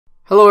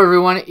Hello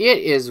everyone, it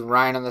is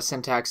Ryan on the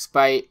Syntax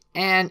Byte,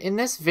 and in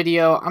this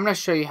video I'm going to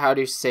show you how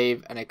to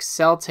save an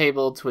Excel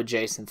table to a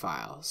JSON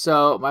file.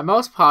 So my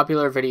most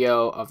popular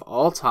video of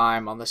all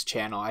time on this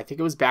channel, I think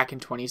it was back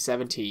in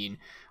 2017,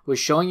 was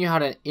showing you how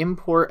to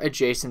import a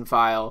JSON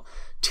file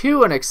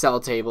to an Excel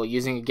table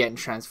using a get and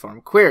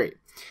transform query.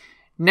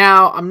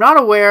 Now, I'm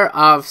not aware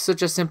of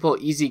such a simple,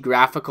 easy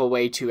graphical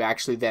way to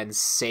actually then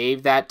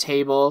save that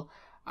table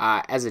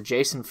as a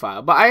JSON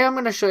file, but I am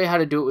going to show you how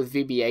to do it with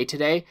VBA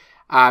today.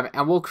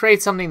 And we'll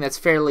create something that's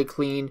fairly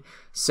clean.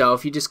 So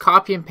if you just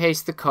copy and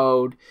paste the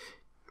code,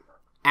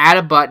 add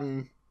a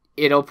button,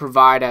 it'll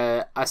provide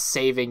a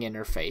saving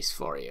interface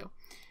for you.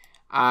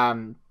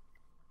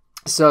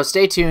 So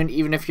stay tuned,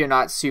 even if you're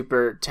not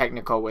super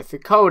technical with the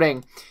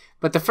coding.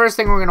 But the first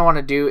thing we're going to want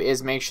to do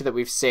is make sure that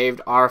we've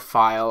saved our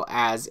file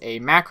as a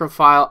macro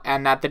file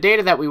and that the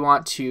data that we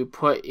want to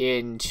put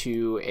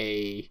into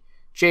a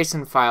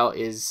JSON file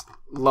is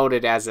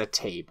loaded as a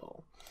table.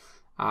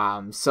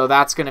 So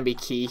that's going to be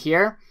key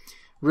here.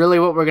 Really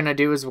what we're going to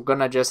do is we're going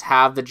to just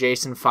have the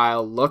JSON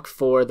file look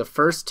for the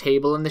first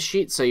table in the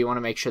sheet. So you want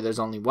to make sure there's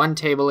only one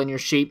table in your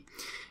sheet.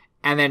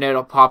 And then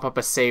it'll pop up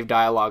a save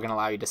dialog and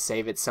allow you to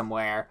save it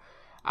somewhere.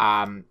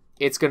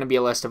 It's going to be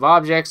a list of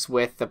objects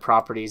with the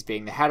properties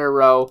being the header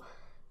row.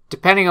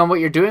 Depending on what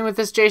you're doing with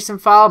this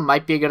JSON file, it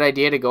might be a good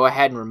idea to go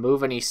ahead and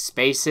remove any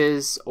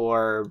spaces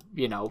or,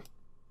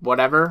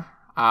 whatever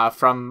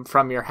from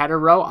your header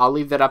row. I'll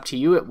leave that up to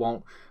you. It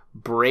won't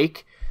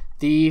break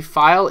the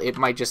file. It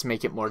might just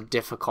make it more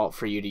difficult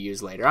for you to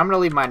use later. I'm going to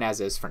leave mine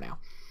as is for now.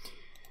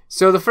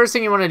 So the first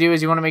thing you want to do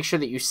is you want to make sure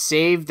that you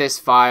save this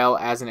file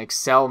as an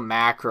Excel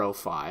macro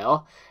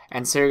file.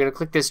 And so you're going to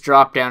click this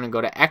drop down and go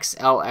to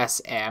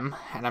XLSM,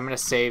 and I'm going to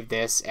save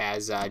this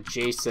as a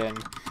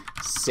JSON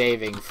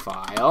saving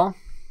file.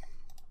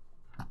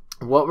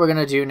 What we're going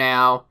to do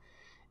now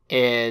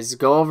is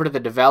go over to the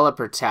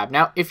developer tab.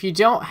 Now if you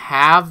don't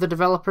have the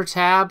developer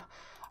tab,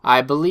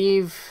 I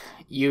believe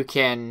you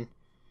can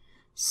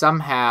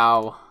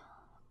somehow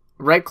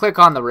right click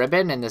on the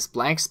ribbon in this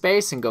blank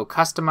space and go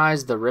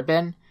customize the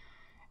ribbon,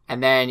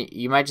 and then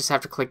you might just have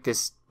to click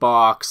this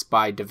box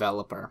by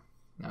developer.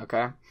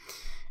 Okay,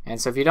 and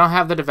so if you don't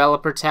have the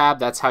developer tab,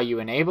 that's how you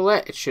enable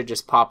it. It should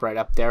just pop right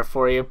up there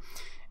for you.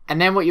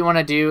 And then what you want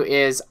to do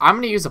is I'm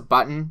going to use a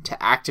button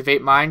to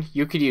activate mine.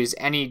 You could use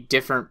any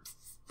different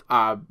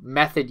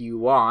method you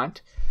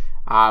want,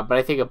 but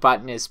I think a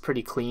button is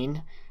pretty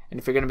clean. And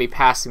if you're going to be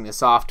passing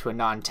this off to a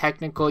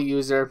non-technical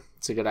user,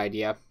 it's a good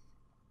idea. I'm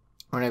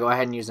going to go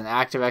ahead and use an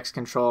ActiveX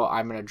control.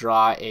 I'm going to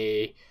draw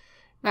a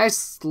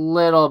nice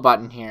little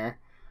button here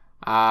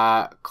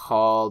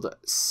called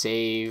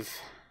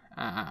Save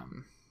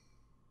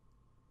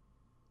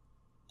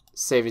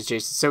Save as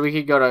JSON. So we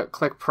could go to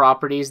click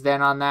Properties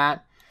then on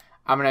that.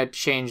 I'm going to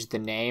change the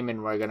name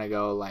and we're going to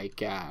go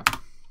like,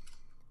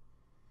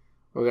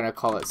 we're going to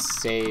call it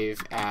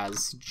Save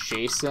as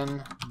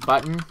JSON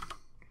button.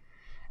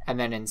 And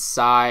then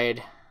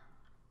inside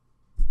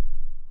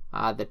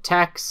the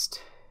text,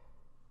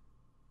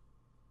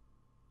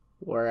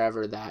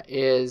 wherever that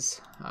is,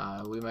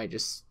 we might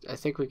just, I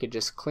think we could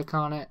just click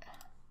on it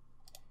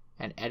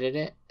and edit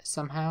it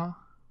somehow.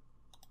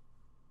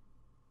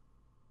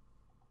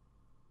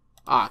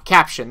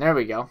 Caption, there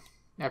we go.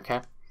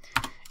 Okay.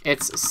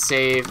 It's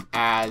save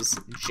as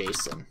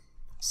JSON.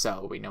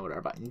 So we know what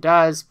our button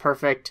does.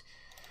 Perfect.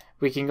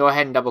 We can go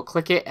ahead and double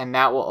click it and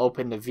that will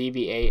open the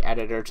VBA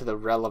editor to the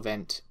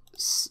relevant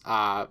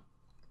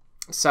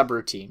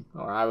subroutine,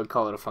 or I would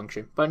call it a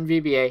function, but in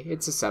VBA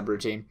it's a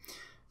subroutine.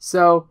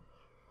 So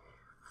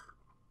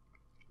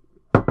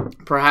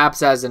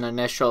perhaps as an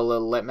initial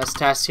little litmus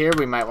test here,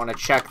 we might want to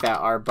check that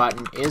our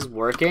button is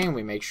working.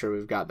 We make sure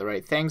we've got the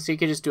right thing. So you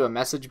could just do a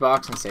message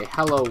box and say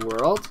hello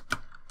world.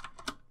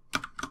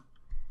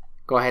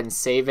 Go ahead and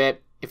save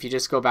it. If you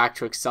just go back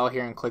to Excel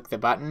here and click the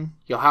button,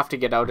 you'll have to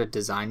get out of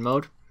design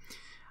mode.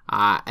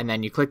 And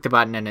then you click the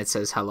button and it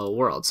says hello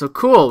world. So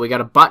cool, we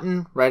got a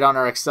button right on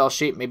our Excel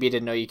sheet. Maybe you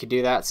didn't know you could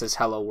do that. It says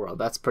hello world.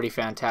 That's pretty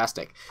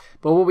fantastic.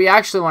 But what we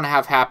actually want to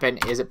have happen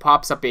is it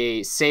pops up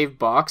a save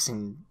box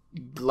and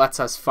lets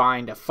us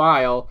find a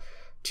file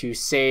to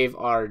save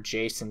our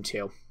JSON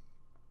to.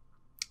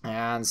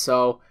 And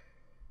so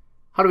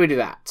how do we do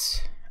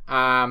that?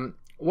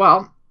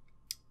 Well,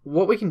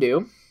 what we can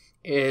do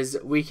is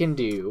we can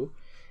do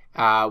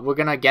we're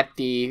going to get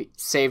the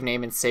save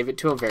name and save it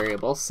to a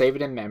variable, save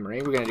it in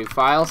memory. We're going to do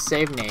file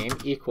save name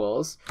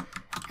equals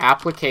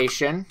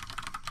application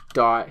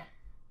dot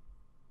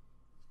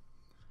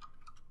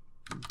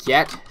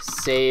get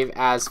save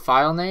as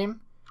file name.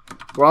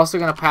 We're also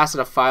going to pass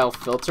it a file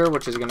filter,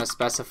 which is going to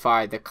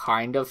specify the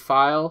kind of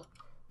file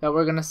that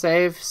we're going to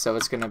save. So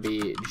it's going to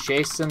be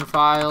JSON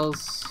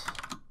files.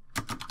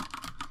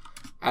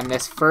 And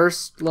this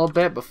first little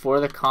bit before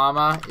the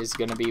comma is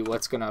going to be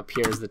what's going to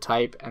appear as the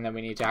type, and then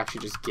we need to actually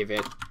just give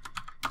it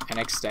an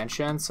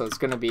extension. So it's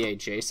going to be a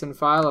JSON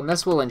file, and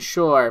this will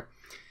ensure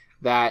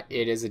that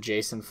it is a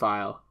JSON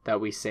file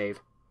that we save.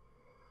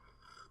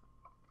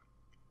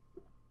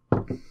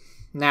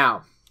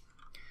 Now,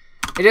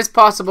 It is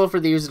possible for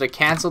the user to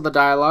cancel the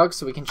dialog,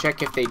 so we can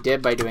check if they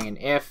did by doing an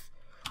if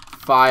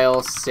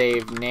file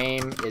save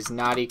name is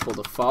not equal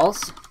to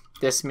false.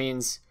 This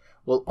means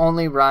we'll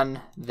only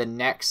run the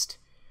next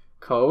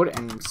code,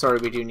 and sorry,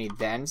 we do need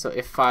then. So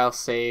if file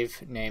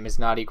save name is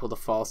not equal to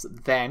false,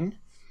 then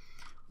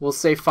we'll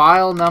say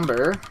file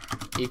number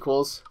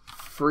equals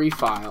free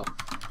file.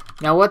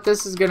 Now what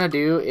this is going to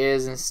do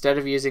is, instead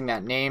of using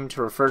that name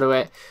to refer to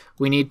it,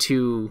 we need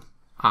to,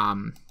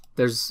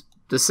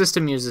 the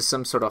system uses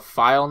some sort of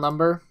file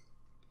number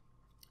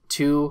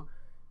to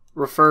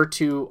refer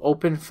to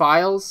open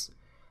files,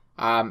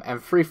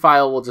 and free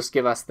file will just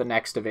give us the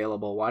next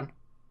available one.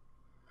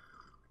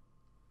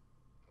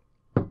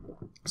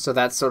 So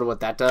that's sort of what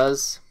that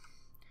does.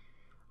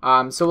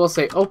 So we'll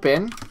say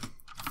open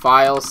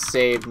file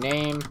save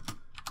name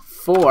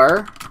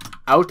for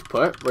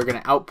output. We're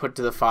going to output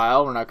to the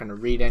file. We're not going to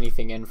read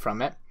anything in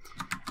from it.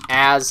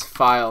 As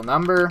file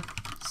number,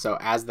 so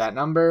as that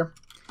number.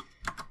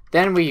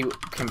 Then we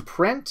can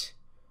print.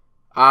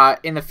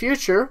 In the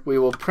future, we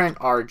will print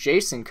our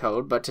JSON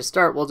code, but to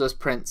start, we'll just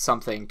print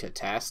something to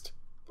test.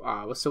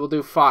 So we'll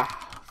do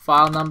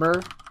file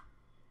number,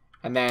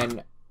 and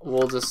then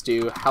we'll just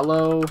do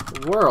hello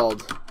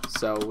world.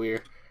 So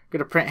we're going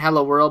to print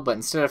hello world, but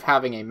instead of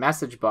having a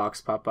message box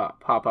pop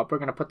up, we're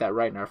going to put that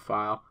right in our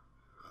file.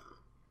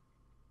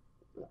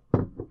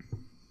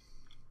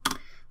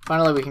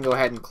 Finally, we can go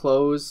ahead and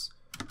close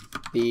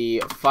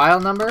the file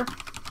number.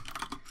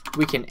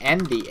 We can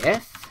end the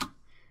if,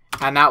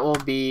 and that will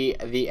be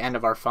the end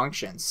of our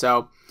function.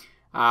 So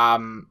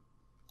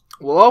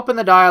we'll open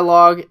the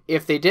dialog.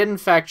 If they did in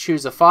fact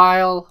choose a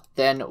file,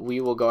 then we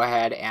will go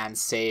ahead and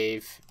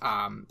save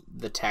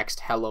the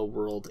text hello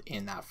world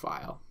in that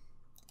file.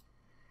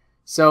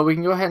 So we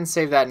can go ahead and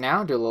save that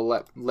now, do a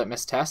little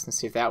litmus test and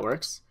see if that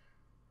works.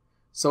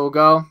 So we'll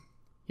go,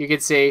 you can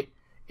see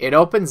it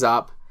opens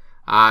up.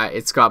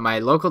 It's got my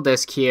local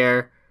disk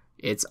here.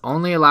 It's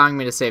only allowing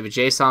me to save a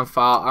JSON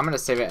file. I'm going to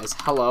save it as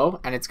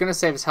hello, and it's going to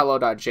save as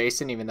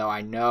hello.json, even though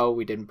I know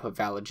we didn't put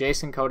valid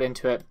JSON code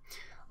into it.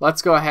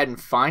 Let's go ahead and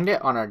find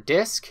it on our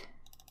disk.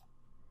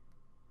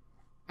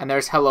 And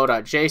there's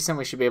hello.json.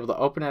 We should be able to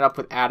open it up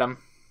with Atom.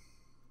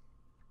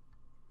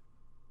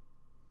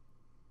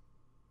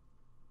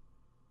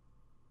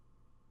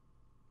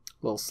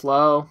 A little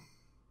slow.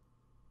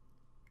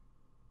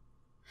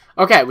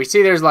 Okay, we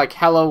see there's like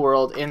hello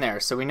world in there.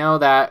 So we know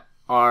that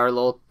our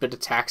little bit of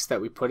text that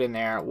we put in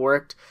there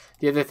worked.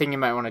 The other thing you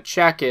might want to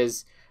check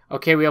is,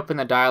 okay, we opened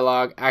the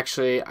dialog.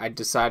 Actually, I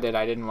decided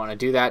I didn't want to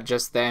do that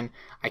just then.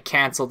 I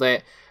canceled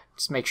it.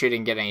 Just make sure you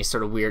didn't get any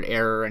sort of weird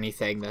error or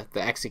anything.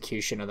 The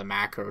execution of the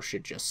macro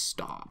should just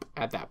stop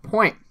at that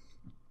point.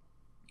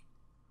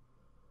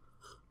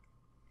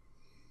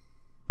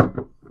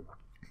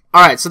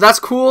 Alright, so that's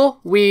cool.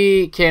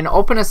 We can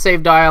open a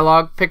save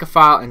dialog, pick a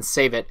file, and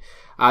save it.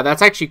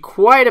 That's actually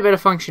quite a bit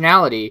of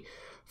functionality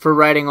for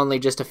writing only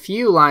just a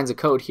few lines of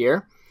code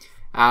here.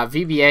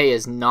 VBA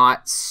is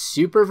not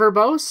super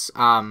verbose,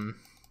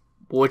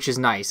 which is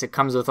nice. It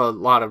comes with a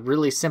lot of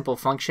really simple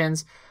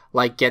functions,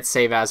 like get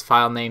save as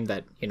file name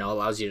that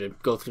allows you to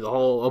go through the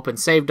whole open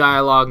save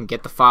dialog and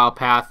get the file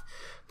path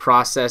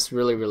processed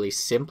really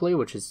simply,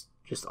 which is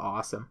just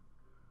awesome.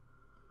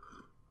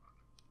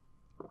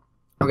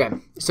 Okay,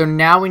 so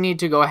now we need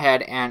to go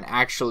ahead and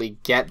actually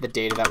get the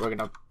data that we're going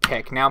to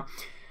pick. Now,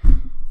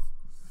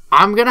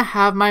 I'm going to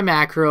have my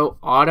macro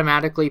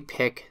automatically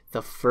pick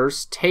the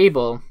first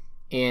table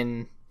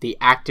in the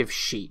active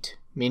sheet,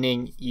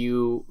 meaning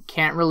you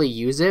can't really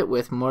use it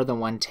with more than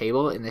one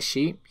table in the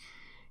sheet.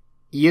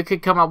 You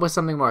could come up with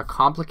something more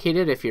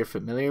complicated if you're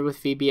familiar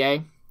with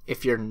VBA.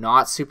 If you're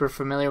not super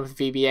familiar with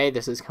VBA,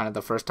 this is kind of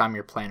the first time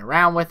you're playing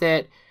around with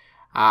it.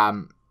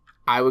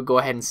 I would go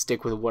ahead and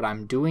stick with what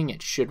I'm doing.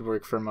 It should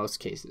work for most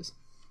cases.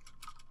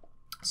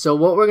 So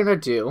what we're going to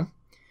do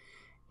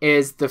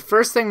is, the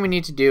first thing we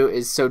need to do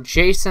is, so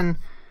JSON,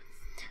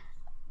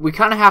 we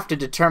kind of have to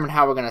determine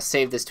how we're going to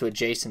save this to a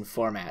JSON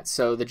format.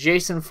 So the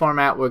JSON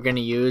format we're going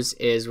to use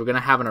is, we're going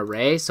to have an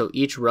array. So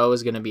each row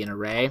is going to be an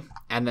array,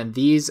 and then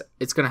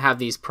it's going to have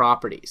these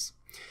properties.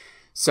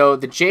 So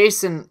the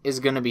JSON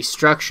is going to be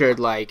structured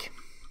like,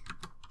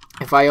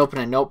 if I open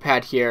a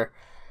notepad here,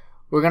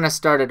 we're going to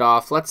start it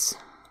off. Let's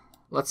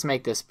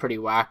make this pretty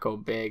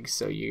wacko big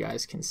so you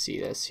guys can see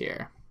this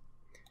here.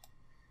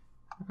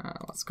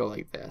 Let's go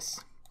like this.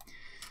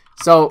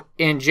 So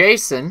in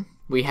JSON,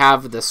 we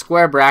have the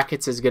square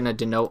brackets is going to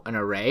denote an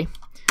array.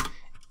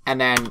 And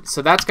then,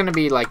 so that's going to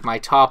be like my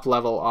top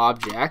level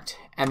object.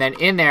 And then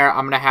in there,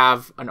 I'm going to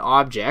have an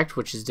object,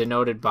 which is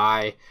denoted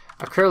by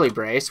a curly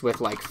brace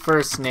with like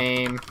first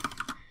name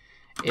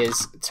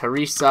is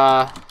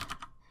Teresa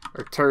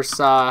or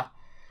Tersa.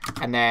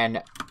 And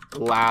then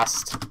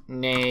last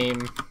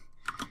name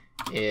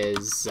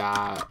is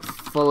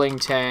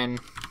Fullington,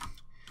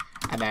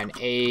 and then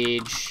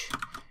age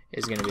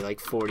is going to be like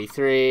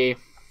 43,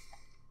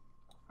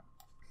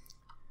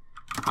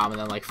 and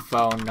then like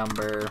phone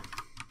number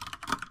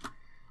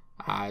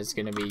is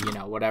going to be,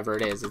 whatever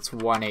it is. It's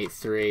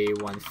 183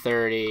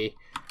 130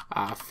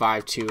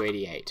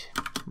 5288.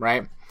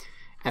 right?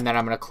 And then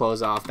I'm going to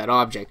close off that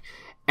object.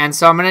 And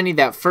so I'm going to need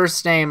that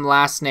first name,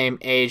 last name,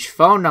 age,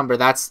 phone number.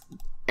 That's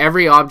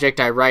every object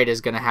I write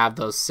is going to have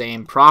those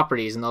same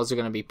properties, and those are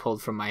going to be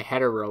pulled from my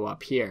header row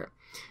up here.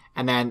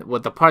 And then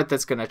what the part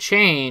that's going to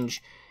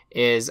change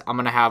is I'm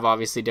going to have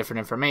obviously different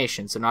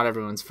information. So not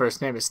everyone's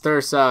first name is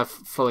Thursa,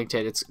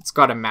 Fullington. It's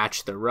got to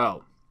match the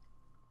row.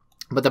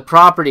 But the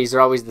properties are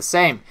always the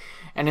same.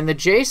 And in the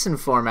JSON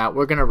format,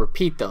 we're going to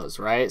repeat those,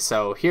 right?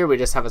 So here we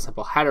just have a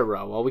simple header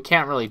row. Well, we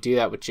can't really do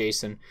that with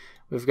JSON.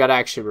 We've got to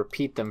actually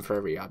repeat them for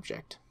every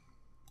object.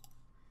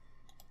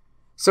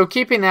 So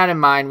keeping that in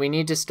mind, we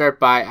need to start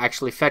by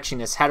actually fetching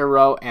this header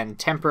row and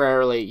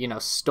temporarily,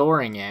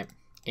 storing it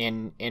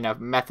in a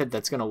method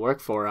that's going to work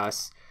for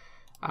us.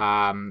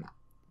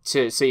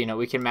 So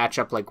we can match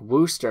up like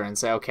Wooster and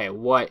say, okay,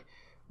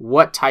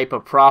 what type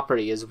of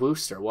property is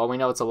Wooster? Well, we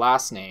know it's a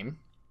last name,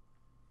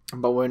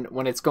 but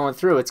when it's going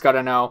through, it's got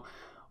to know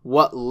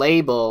what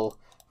label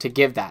to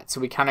give that.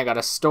 So we kind of got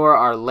to store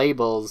our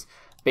labels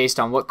based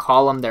on what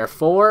column they're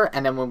for,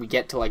 and then when we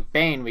get to like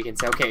Bane, we can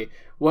say, okay,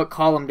 what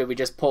column did we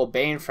just pull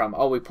Bane from?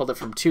 Oh, we pulled it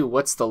from 2.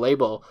 What's the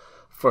label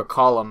for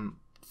column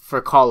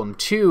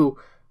 2?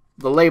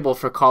 The label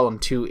for column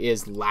 2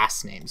 is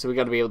last name, so we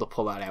got to be able to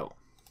pull that out.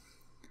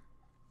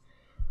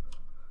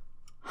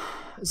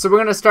 So we're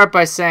going to start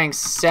by saying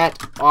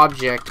set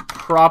object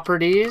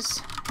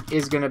properties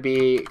is going to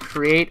be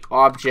create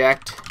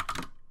object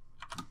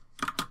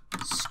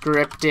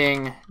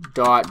scripting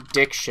dot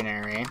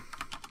dictionary.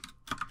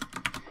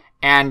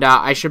 And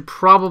I should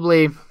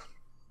probably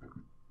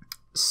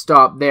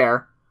stop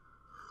there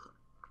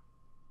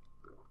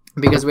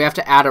because we have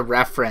to add a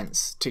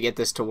reference to get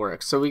this to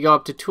work. So we go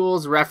up to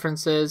Tools,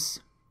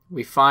 References,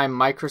 we find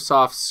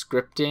Microsoft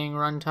Scripting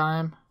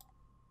Runtime,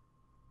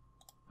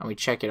 and we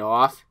check it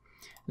off.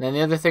 And then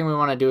the other thing we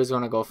want to do is we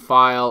want to go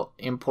File,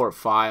 Import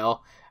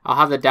File. I'll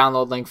have the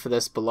download link for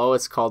this below.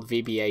 It's called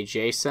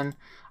VBA-JSON.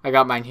 I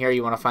got mine here.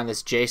 You want to find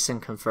this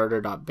JSON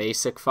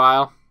converter.basic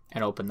file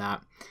and open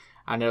that.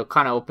 And it'll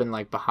kind of open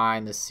like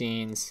behind the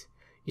scenes.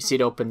 You see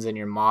it opens in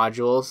your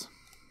modules.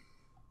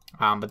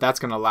 But that's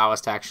going to allow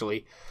us to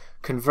actually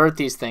convert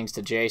these things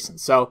to JSON.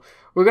 So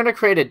we're going to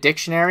create a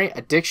dictionary.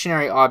 A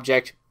dictionary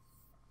object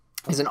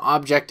is an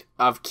object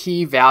of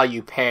key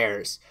value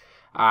pairs.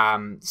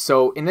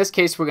 So in this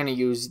case, we're going to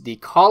use the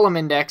column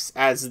index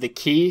as the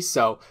key.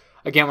 So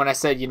again, when I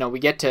said, we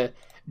get to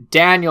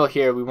Daniel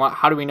here,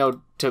 how do we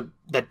know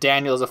that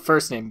Daniel is a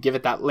first name? Give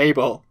it that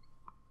label.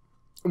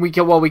 We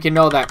can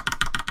know that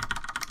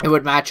it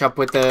would match up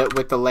with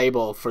the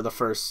label for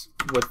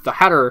with the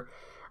header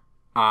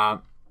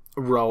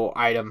row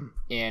item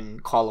in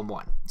column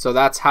 1. So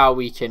that's how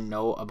we can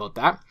know about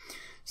that.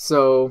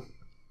 So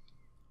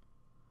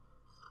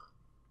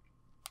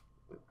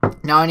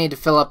now I need to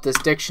fill up this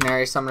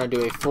dictionary, so I'm going to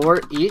do a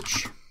for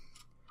each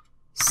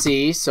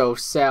C, so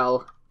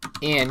cell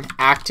in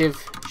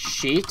active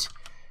sheet.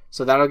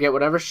 So that'll get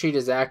whatever sheet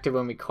is active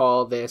when we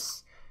call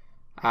this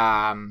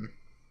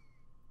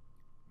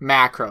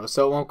macro,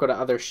 so it won't go to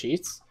other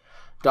sheets.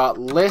 Dot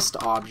list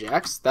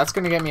objects, that's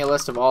going to get me a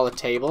list of all the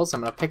tables.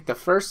 I'm going to pick the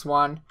first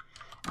one.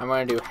 I'm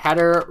going to do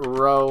header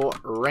row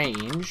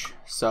range,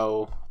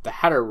 so the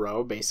header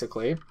row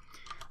basically.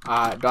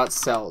 Dot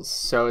cells,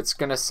 so it's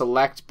going to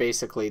select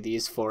basically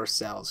these 4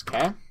 cells,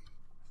 okay?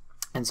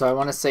 And so I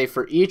want to say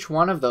for each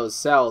one of those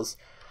cells,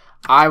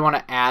 I want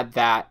to add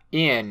that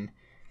in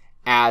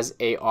as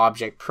a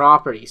object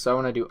property. So I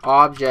want to do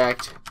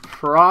object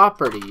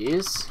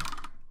properties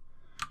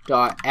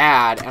dot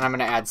add, and I'm going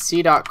to add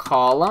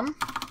c.column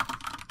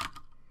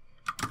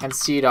and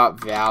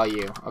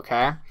c.value,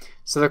 okay?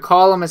 So the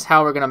column is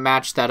how we're going to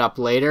match that up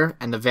later,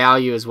 and the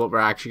value is what we're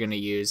actually going to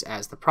use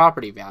as the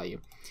property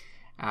value.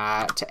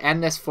 To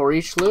end this for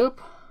each loop,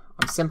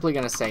 I'm simply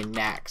going to say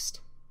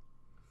next.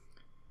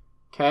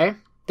 Okay,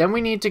 then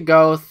we need to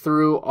go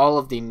through all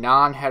of the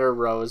non-header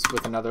rows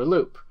with another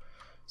loop.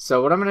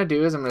 So what I'm going to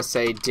do is I'm going to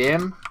say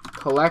dim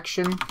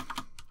collection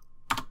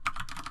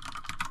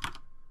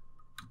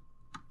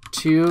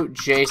to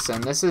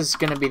JSON. This is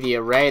going to be the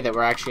array that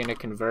we're actually going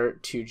to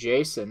convert to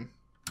JSON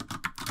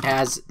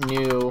as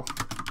new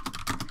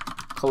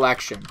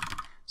collection.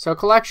 So a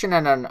collection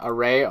and an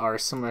array are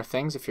similar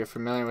things if you're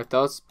familiar with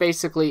those.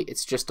 Basically,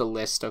 it's just a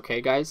list,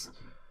 okay, guys?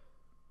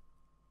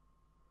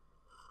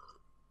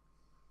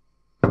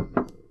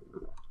 And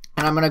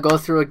I'm going to go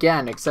through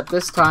again, except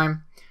this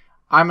time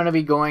I'm going to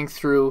be going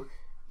through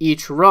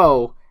each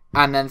row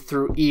and then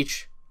through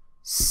each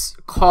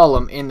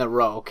column in the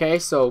row, okay?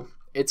 So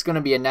it's going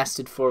to be a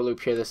nested for loop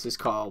here, this is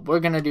called.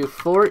 We're going to do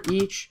for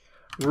each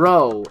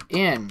row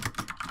in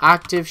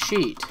active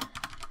sheet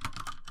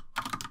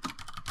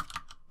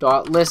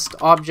dot list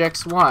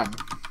objects 1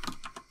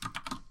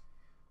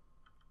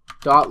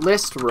 dot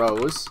list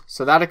rows,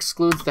 so that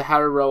excludes the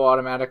header row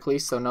automatically,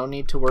 so no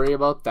need to worry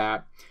about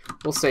that.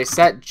 We'll say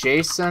set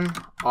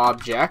JSON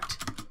object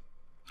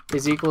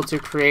is equal to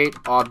create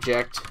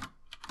object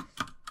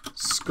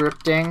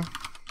scripting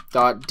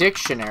dot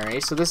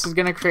dictionary. So this is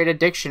going to create a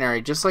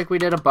dictionary just like we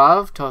did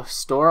above to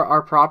store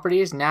our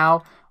properties.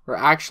 Now we're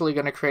actually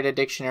going to create a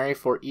dictionary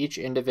for each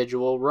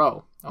individual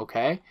row,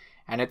 okay?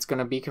 And it's going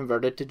to be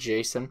converted to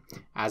JSON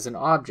as an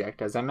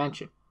object, as I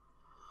mentioned.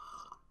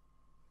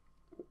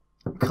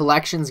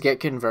 Collections get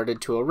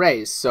converted to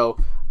arrays. So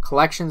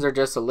collections are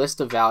just a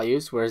list of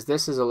values, whereas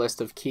this is a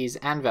list of keys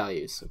and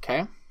values,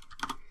 okay?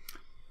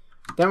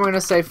 Then we're going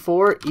to say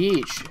for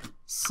each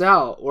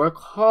cell or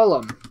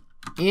column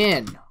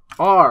in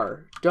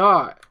r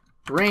dot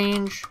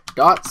range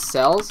dot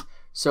cells.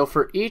 So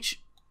for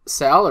each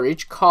cell or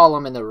each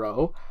column in the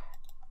row,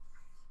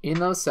 in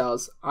those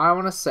cells, I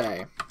want to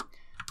say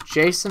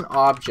JSON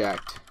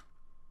object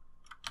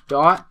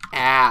dot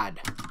add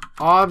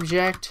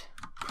object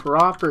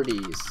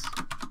properties.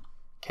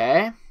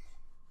 Okay,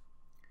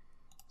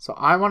 so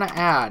I want to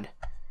add,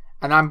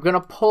 and I'm going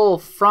to pull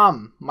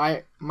from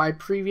my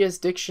previous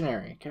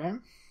dictionary, okay,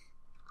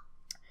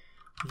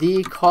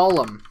 the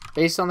column,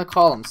 based on the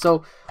column.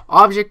 So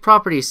object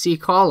properties, C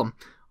column.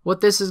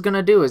 What this is going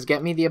to do is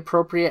get me the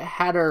appropriate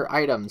header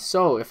items.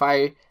 So if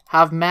I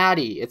have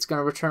Maddie, it's going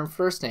to return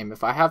first name.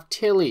 If I have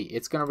Tilly,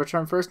 it's going to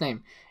return first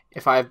name.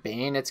 If I have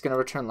Bane, it's going to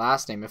return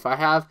last name. If I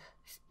have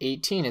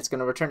 18, it's going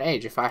to return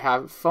age. If I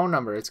have phone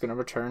number, it's going to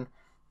return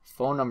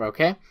phone number,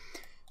 okay?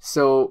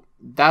 So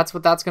that's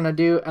what that's going to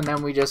do, and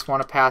then we just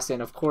want to pass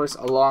in, of course,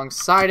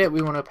 alongside it,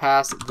 we want to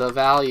pass the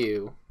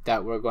value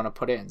that we're going to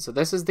put in. So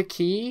this is the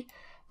key.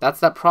 That's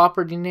that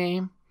property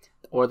name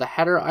or the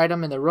header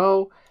item in the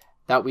row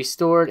that we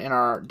stored in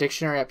our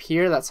dictionary up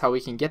here. That's how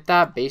we can get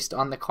that based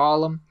on the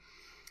column.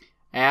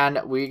 And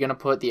we're going to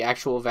put the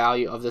actual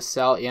value of the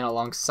cell in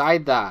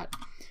alongside that.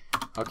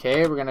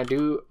 Okay, we're going to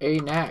do a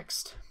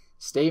next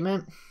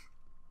statement.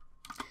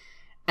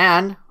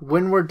 And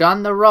when we're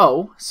done the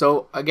row,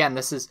 so again,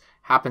 this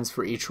happens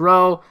for each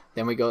row,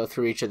 then we go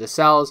through each of the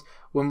cells.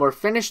 When we're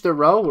finished the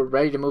row, we're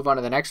ready to move on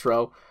to the next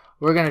row.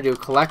 We're going to do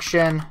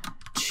collection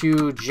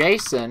to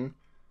JSON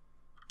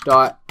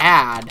dot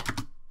add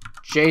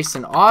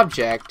JSON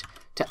object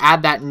to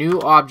add that new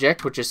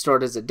object, which is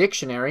stored as a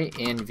dictionary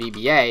in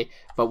VBA,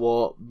 but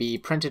will be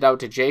printed out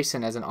to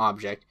JSON as an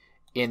object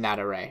in that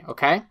array,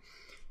 okay?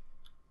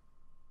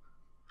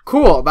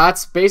 Cool,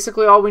 that's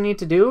basically all we need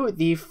to do.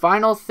 The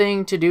final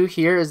thing to do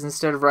here is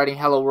instead of writing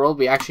hello world,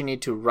 we actually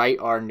need to write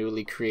our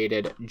newly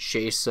created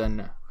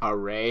JSON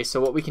array. So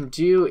what we can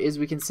do is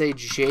we can say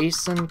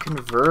JSON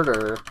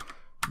converter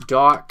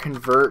dot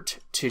convert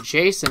to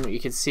JSON. You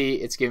can see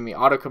it's giving me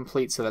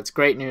autocomplete, so that's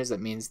great news.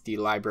 That means the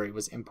library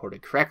was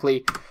imported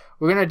correctly.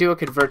 We're going to do a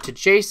convert to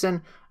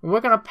JSON, and we're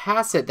going to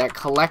pass it that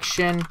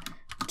collection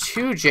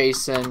to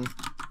JSON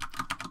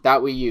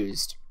that we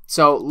used.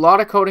 So a lot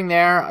of coding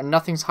there,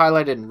 nothing's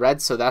highlighted in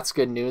red, so that's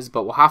good news,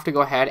 but we'll have to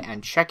go ahead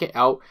and check it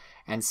out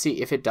and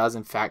see if it does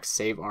in fact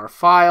save our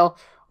file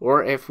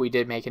or if we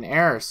did make an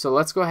error. So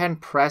let's go ahead and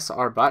press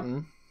our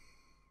button.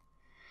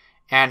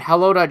 And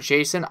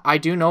hello.json, I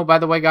do know, by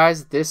the way,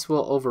 guys, this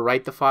will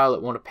overwrite the file.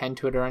 It won't append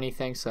to it or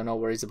anything, so no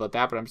worries about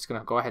that, but I'm just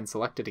going to go ahead and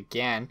select it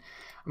again.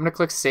 I'm going to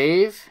click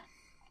save.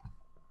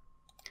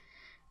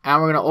 And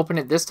we're going to open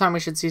it. This time we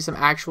should see some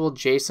actual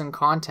JSON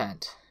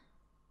content.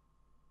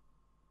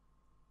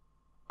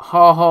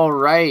 All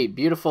right,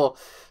 beautiful.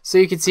 So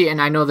you can see,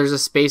 and I know there's a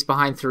space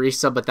behind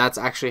Theresa, but that's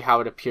actually how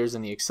it appears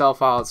in the Excel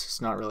file. It's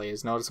just not really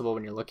as noticeable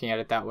when you're looking at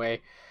it that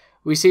way.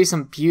 We see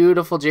some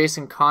beautiful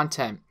JSON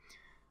content.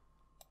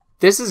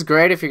 This is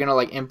great if you're going to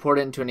like import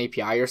it into an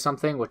API or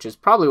something, which is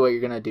probably what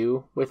you're going to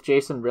do with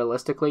JSON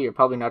realistically. You're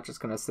probably not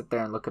just going to sit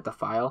there and look at the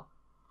file.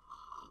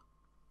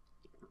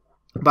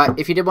 But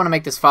if you did want to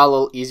make this file a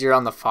little easier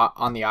on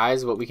the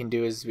eyes, what we can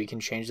do is we can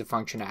change the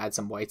function to add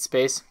some white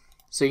space.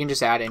 So you can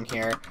just add in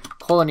here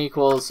colon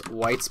equals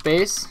white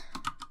space.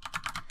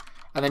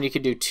 And then you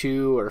could do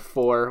 2 or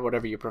 4,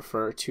 whatever you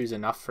prefer. 2 is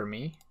enough for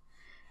me.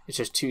 It's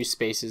just 2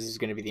 spaces is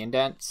going to be the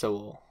indent.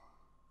 So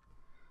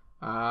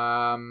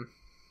we'll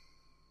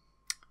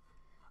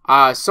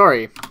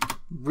sorry,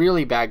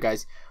 really bad,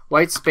 guys.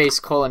 White space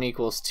colon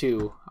equals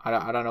 2.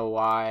 I don't know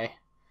why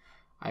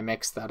I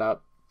mixed that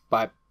up,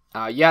 but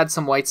you add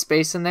some white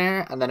space in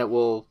there, and then it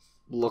will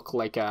look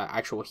like an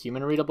actual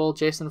human readable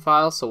JSON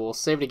file. So we'll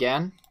save it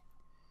again.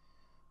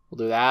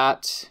 We'll do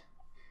that.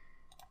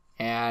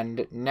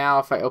 And now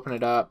if I open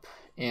it up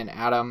in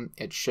Atom,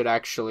 it should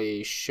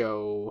actually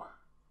show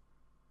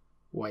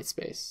white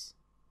space.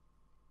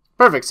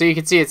 Perfect. So you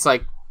can see it's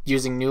like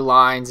using new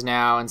lines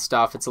now and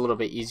stuff. It's a little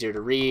bit easier to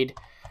read.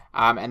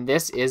 And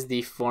this is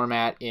the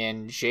format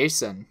in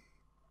JSON.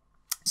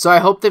 So I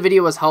hope the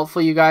video was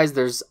helpful, you guys.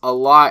 There's a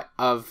lot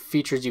of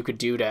features you could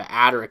do to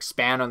add or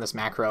expand on this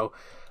macro,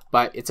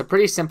 but it's a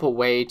pretty simple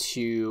way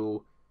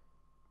to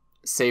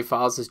save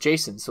files as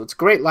JSON. So it's a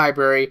great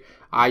library.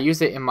 I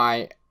use it in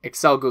my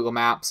Excel Google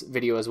Maps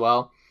video as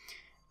well.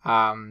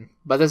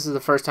 But this is the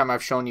first time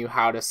I've shown you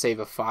how to save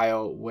a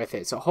file with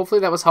it. So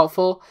hopefully that was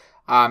helpful.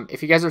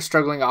 If you guys are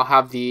struggling, I'll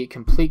have the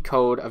complete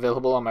code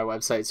available on my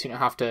website, so you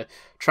don't have to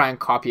try and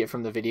copy it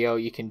from the video.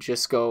 You can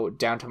just go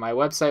down to my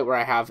website where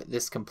I have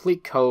this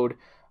complete code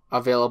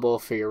available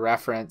for your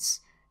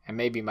reference, and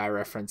maybe my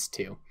reference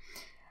too.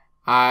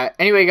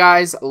 Anyway,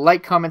 guys,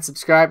 like, comment,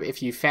 subscribe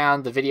if you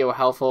found the video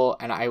helpful,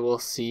 and I will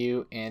see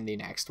you in the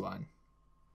next one.